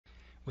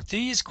With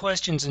these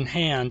questions in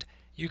hand,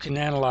 you can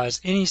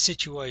analyze any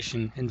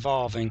situation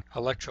involving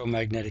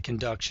electromagnetic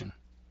induction.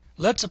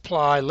 Let's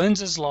apply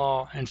Lenz's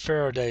law and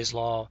Faraday's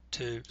law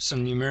to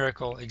some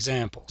numerical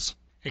examples.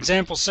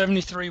 Example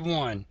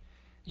 73.1.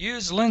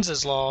 Use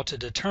Lenz's law to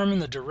determine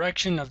the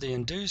direction of the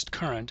induced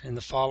current in the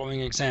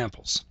following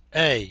examples.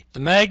 A. The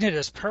magnet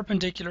is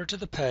perpendicular to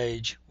the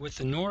page with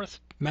the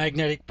north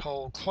magnetic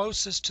pole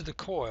closest to the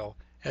coil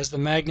as the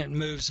magnet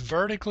moves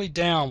vertically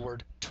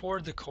downward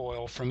toward the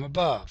coil from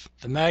above.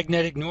 The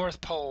magnetic north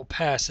pole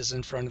passes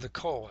in front of the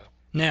coil.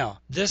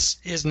 Now, this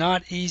is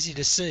not easy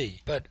to see,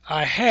 but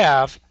I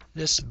have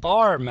this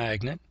bar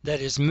magnet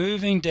that is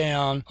moving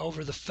down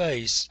over the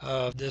face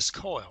of this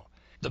coil.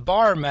 The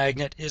bar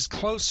magnet is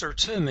closer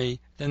to me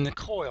than the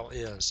coil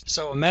is.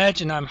 So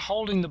imagine I'm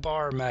holding the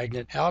bar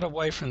magnet out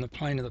away from the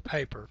plane of the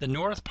paper. The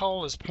north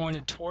pole is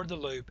pointed toward the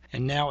loop,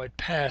 and now it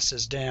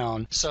passes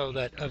down so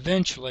that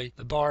eventually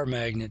the bar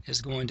magnet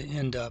is going to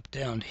end up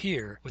down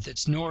here with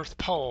its north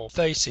pole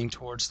facing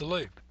towards the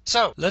loop.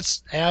 So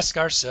let's ask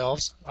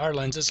ourselves our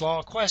Lenz's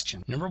law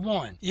question. Number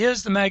 1,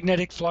 is the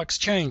magnetic flux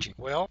changing?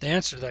 Well, the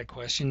answer to that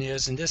question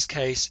is, in this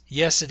case,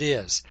 yes it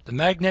is. The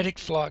magnetic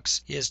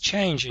flux is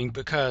changing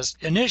because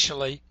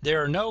initially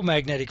there are no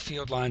magnetic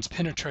field lines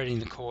penetrating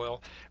the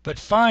coil, but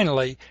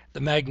finally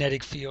the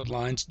magnetic field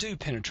lines do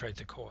penetrate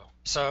the coil.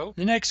 So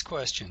the next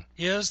question,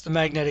 is the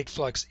magnetic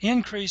flux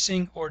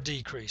increasing or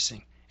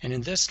decreasing? And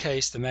in this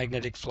case the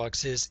magnetic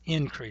flux is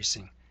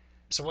increasing.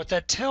 So what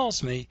that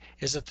tells me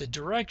is that the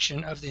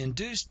direction of the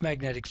induced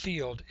magnetic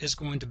field is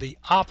going to be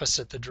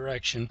opposite the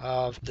direction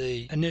of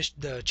the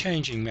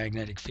changing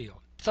magnetic field.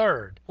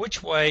 Third,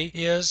 which way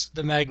is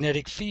the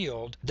magnetic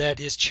field that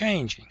is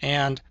changing?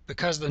 And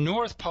because the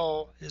north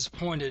pole is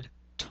pointed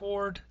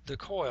toward the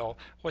coil,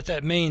 what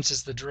that means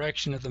is the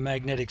direction of the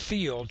magnetic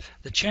field,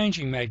 the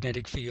changing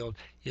magnetic field,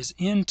 is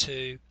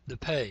into the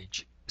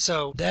page.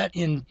 So that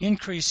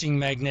increasing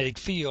magnetic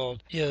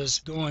field is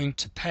going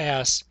to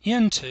pass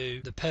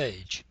into the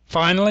page.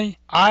 Finally,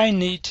 I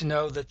need to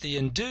know that the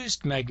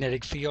induced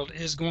magnetic field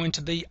is going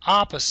to be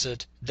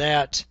opposite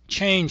that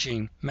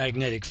changing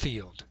magnetic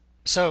field.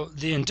 So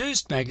the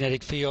induced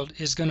magnetic field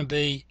is going to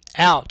be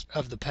out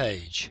of the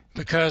page.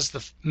 Because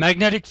the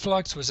magnetic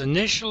flux was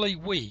initially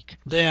weak,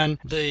 then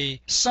the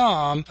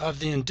sum of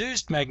the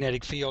induced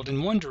magnetic field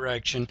in one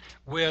direction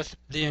with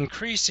the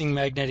increasing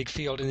magnetic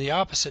field in the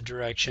opposite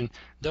direction,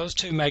 those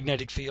two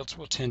magnetic fields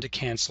will tend to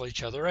cancel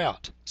each other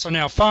out. So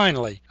now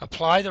finally,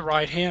 apply the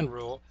right-hand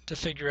rule to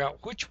figure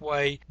out which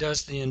way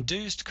does the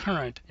induced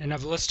current, and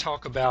let's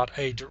talk about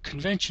a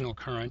conventional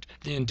current,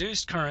 the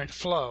induced current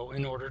flow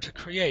in order to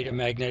create a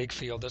magnetic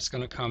field that's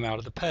going to come out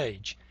of the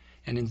page.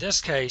 And in this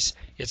case,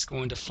 it's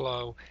going to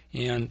flow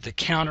in the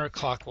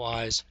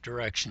counterclockwise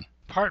direction.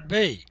 Part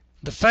B.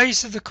 The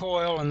face of the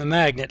coil and the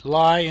magnet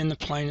lie in the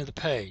plane of the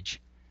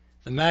page.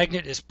 The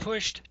magnet is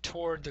pushed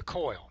toward the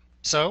coil.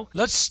 So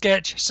let's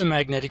sketch some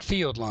magnetic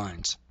field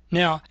lines.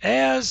 Now,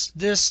 as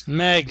this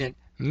magnet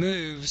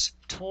moves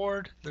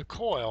toward the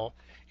coil,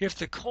 if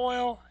the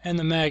coil and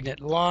the magnet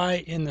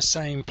lie in the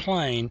same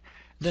plane,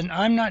 then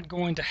I'm not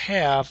going to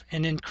have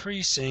an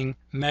increasing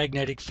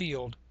magnetic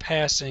field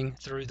passing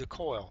through the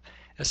coil.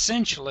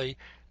 Essentially,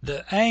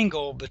 the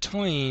angle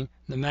between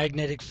the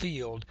magnetic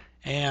field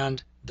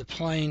and the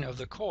plane of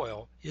the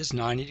coil is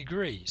 90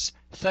 degrees.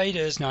 Theta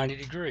is 90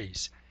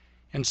 degrees.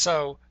 And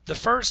so the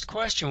first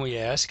question we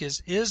ask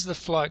is the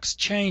flux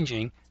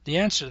changing? The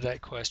answer to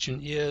that question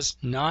is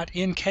not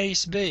in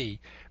case B,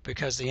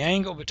 because the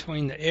angle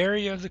between the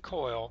area of the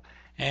coil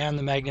and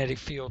the magnetic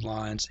field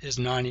lines is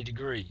 90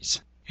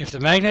 degrees. If the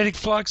magnetic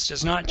flux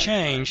does not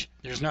change,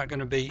 there's not going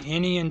to be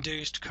any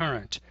induced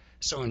current.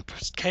 So in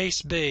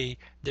case B,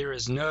 there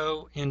is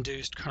no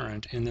induced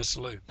current in this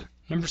loop.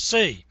 Number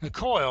C, the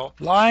coil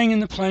lying in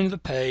the plane of the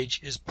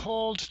page is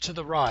pulled to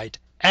the right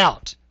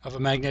out of a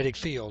magnetic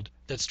field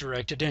that's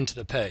directed into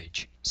the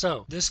page.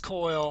 So this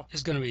coil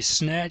is going to be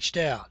snatched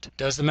out.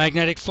 Does the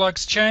magnetic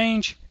flux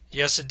change?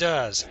 Yes, it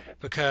does,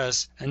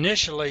 because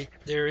initially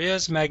there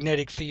is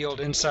magnetic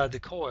field inside the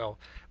coil,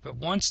 but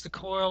once the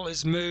coil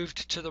is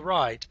moved to the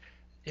right,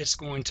 it's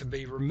going to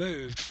be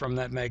removed from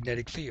that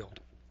magnetic field.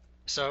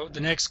 So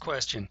the next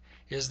question,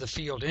 is the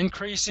field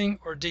increasing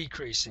or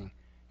decreasing?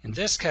 In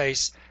this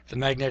case, the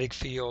magnetic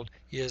field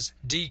is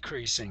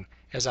decreasing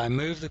as I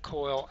move the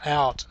coil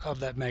out of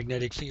that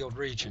magnetic field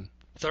region.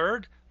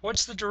 Third,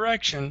 what's the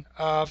direction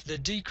of the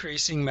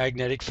decreasing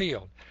magnetic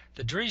field?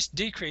 The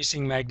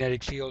decreasing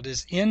magnetic field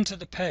is into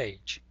the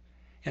page.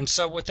 And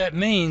so what that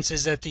means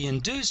is that the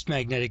induced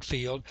magnetic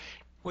field,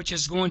 which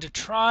is going to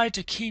try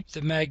to keep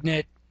the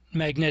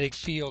magnetic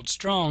field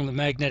strong, the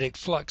magnetic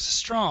flux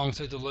strong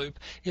through the loop,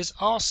 is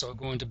also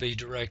going to be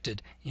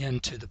directed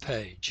into the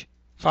page.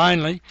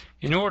 Finally,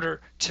 in order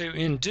to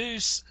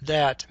induce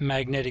that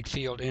magnetic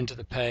field into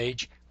the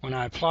page, when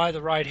I apply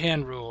the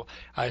right-hand rule,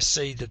 I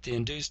see that the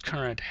induced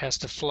current has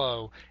to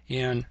flow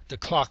in the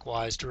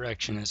clockwise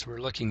direction as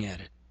we're looking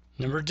at it.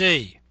 Number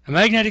D, a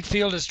magnetic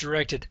field is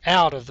directed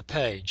out of the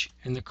page,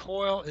 and the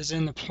coil is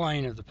in the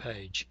plane of the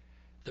page.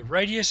 the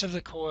radius of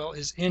the coil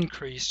is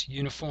increased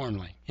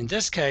uniformly. In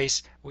this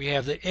case, we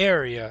have the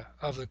area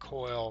of the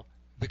coil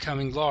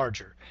becoming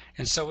larger,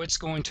 and so it's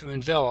going to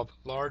envelop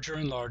larger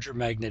and larger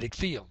magnetic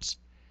fields.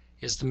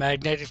 Is the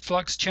magnetic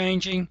flux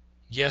changing?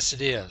 Yes,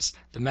 it is.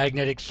 The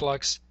magnetic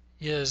flux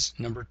is,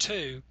 number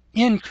 2,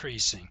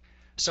 increasing.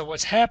 So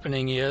what's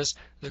happening is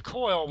the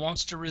coil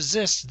wants to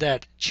resist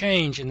that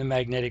change in the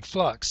magnetic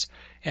flux,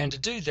 and to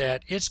do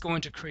that it's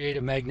going to create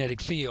a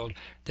magnetic field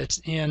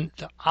that's in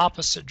the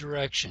opposite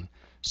direction.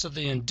 So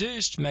the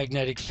induced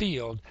magnetic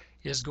field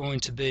is going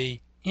to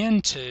be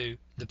into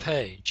the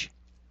page.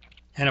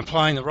 And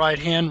applying the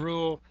right-hand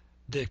rule,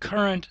 the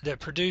current that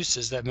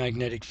produces that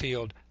magnetic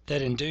field,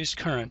 that induced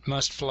current,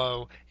 must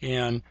flow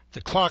in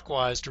the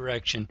clockwise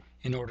direction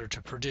in order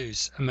to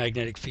produce a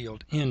magnetic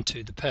field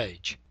into the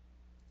page.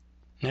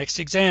 Next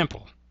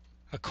example.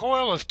 A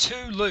coil of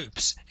 2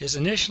 loops is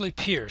initially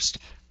pierced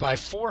by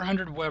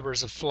 400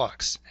 Webers of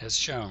flux, as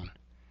shown.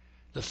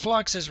 The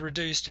flux is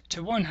reduced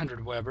to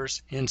 100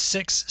 Webers in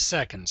 6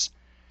 seconds.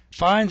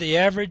 Find the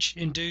average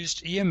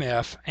induced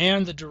EMF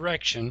and the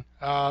direction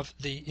of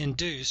the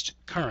induced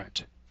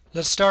current.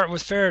 Let's start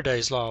with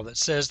Faraday's law that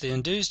says the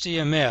induced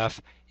EMF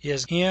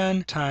is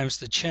N times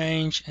the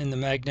change in the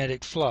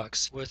magnetic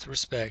flux with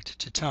respect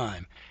to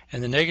time.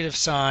 And the negative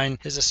sign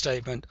is a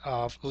statement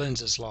of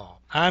Lenz's law.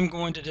 I'm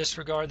going to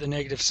disregard the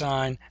negative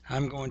sign.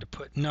 I'm going to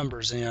put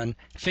numbers in,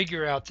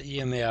 figure out the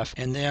EMF,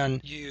 and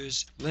then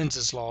use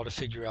Lenz's law to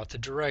figure out the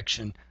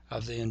direction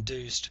of the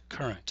induced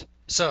current.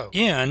 So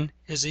N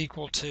is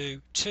equal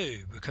to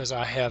 2 because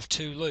I have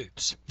 2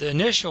 loops. The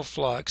initial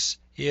flux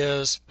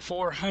is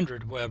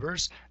 400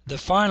 Webers. The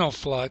final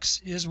flux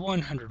is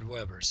 100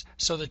 Webers.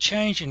 So the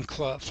change in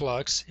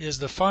flux is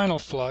the final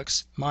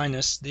flux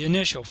minus the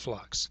initial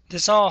flux.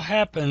 This all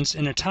happens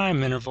in a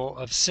time interval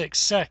of 6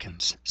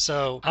 seconds.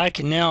 So I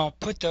can now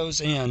put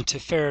those into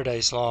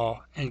Faraday's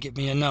law and get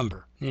me a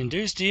number. The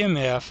induced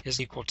EMF is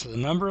equal to the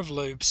number of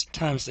loops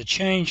times the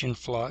change in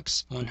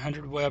flux,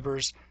 100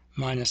 Webers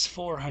minus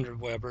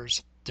 400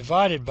 Webers,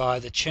 divided by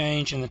the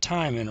change in the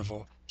time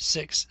interval,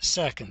 6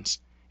 seconds.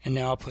 And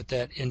now I'll put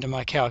that into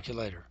my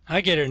calculator.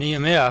 I get an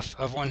EMF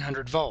of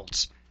 100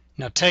 volts.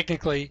 Now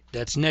technically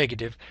that's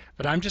negative,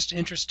 but I'm just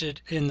interested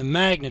in the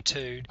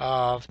magnitude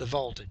of the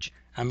voltage.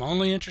 I'm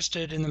only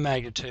interested in the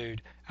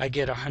magnitude. I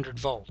get 100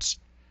 volts.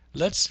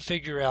 Let's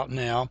figure out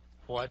now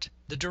what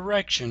the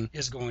direction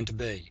is going to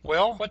be.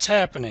 Well, what's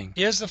happening?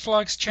 Is the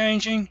flux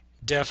changing?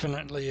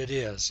 Definitely it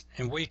is.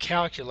 And we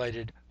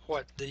calculated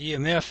what the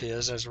EMF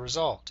is as a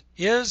result.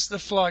 Is the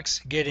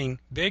flux getting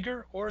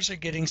bigger or is it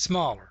getting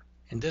smaller?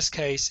 In this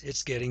case,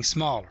 it's getting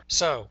smaller.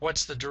 So,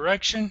 what's the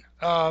direction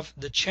of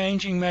the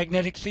changing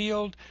magnetic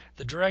field?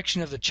 The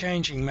direction of the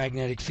changing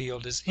magnetic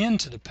field is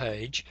into the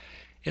page,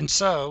 and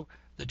so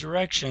the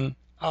direction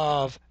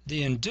of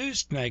the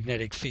induced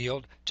magnetic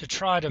field to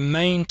try to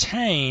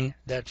maintain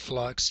that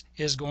flux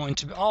is going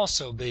to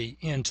also be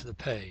into the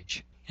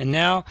page. And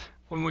now,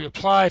 when we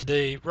apply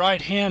the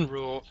right-hand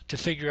rule to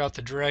figure out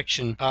the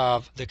direction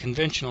of the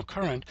conventional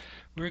current,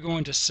 we're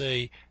going to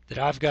see that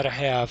I've got to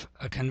have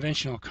a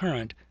conventional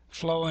current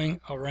flowing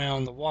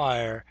around the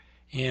wire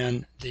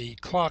in the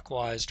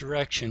clockwise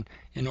direction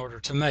in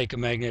order to make a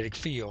magnetic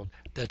field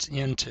that's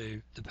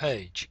into the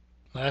page.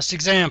 Last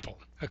example.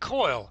 A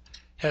coil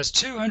has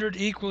 200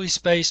 equally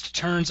spaced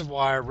turns of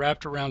wire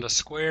wrapped around a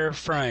square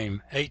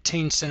frame,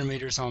 18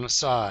 centimeters on a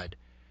side.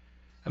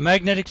 A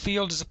magnetic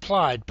field is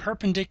applied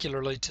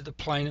perpendicularly to the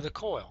plane of the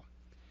coil.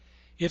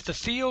 If the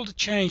field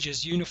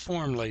changes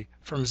uniformly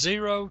from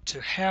 0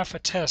 to half a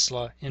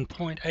Tesla in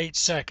 0.8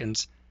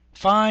 seconds,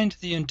 find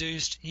the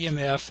induced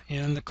EMF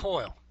in the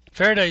coil.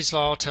 Faraday's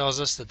law tells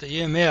us that the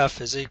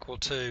EMF is equal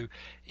to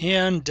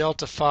N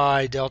delta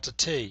phi delta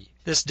T.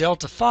 This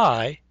delta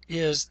phi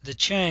is the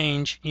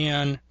change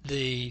in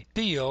the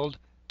field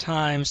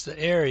times the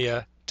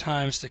area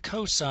times the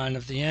cosine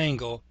of the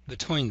angle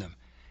between them.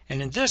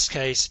 And in this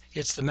case,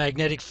 it's the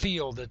magnetic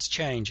field that's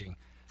changing.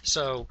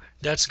 So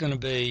that's going to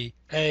be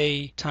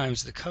A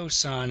times the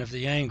cosine of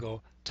the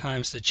angle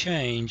times the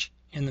change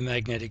in the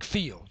magnetic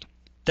field.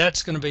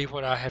 That's going to be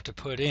what I have to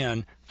put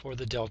in for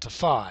the delta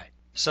phi.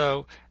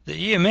 So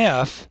the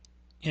EMF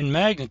in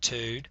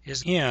magnitude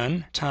is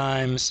N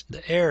times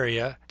the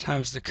area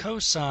times the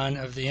cosine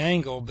of the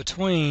angle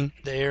between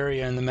the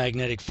area and the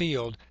magnetic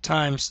field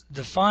times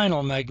the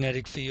final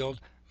magnetic field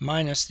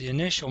minus the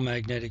initial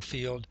magnetic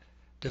field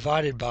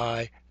divided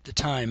by the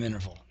time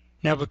interval.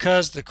 Now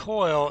because the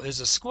coil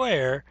is a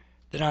square,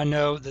 then I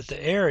know that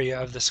the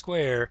area of the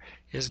square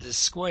is the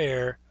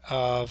square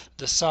of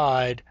the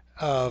side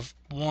of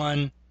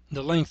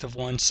the length of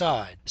one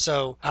side.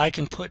 So I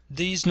can put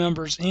these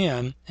numbers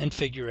in and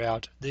figure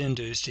out the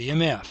induced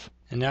EMF.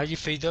 And now you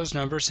feed those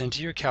numbers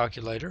into your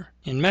calculator.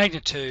 In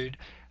magnitude,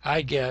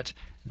 I get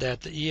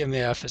that the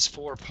EMF is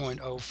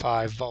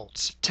 4.05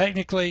 volts.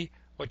 Technically,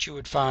 what you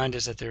would find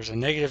is that there's a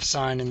negative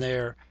sign in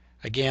there.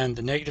 Again,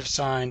 the negative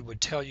sign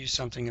would tell you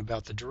something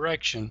about the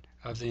direction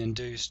of the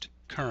induced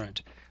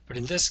current. But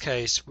in this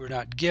case, we're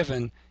not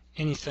given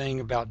anything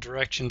about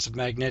directions of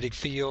magnetic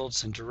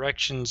fields and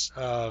directions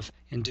of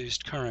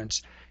induced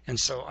currents, and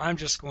so I'm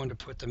just going to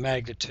put the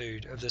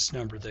magnitude of this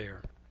number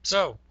there.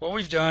 So what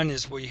we've done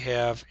is we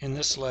have in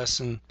this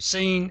lesson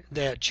seen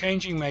that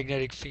changing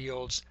magnetic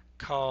fields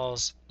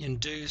cause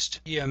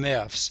induced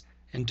EMFs,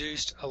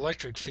 induced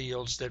electric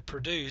fields that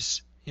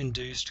produce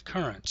induced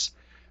currents.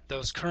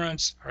 Those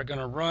currents are going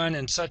to run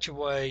in such a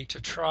way to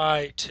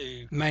try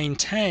to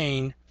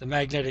maintain the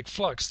magnetic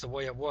flux the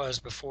way it was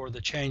before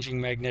the changing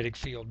magnetic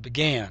field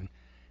began.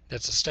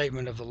 That's a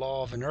statement of the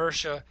law of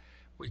inertia.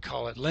 We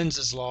call it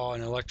Lenz's law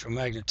in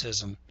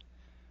electromagnetism.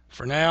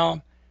 For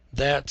now,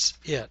 that's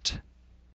it.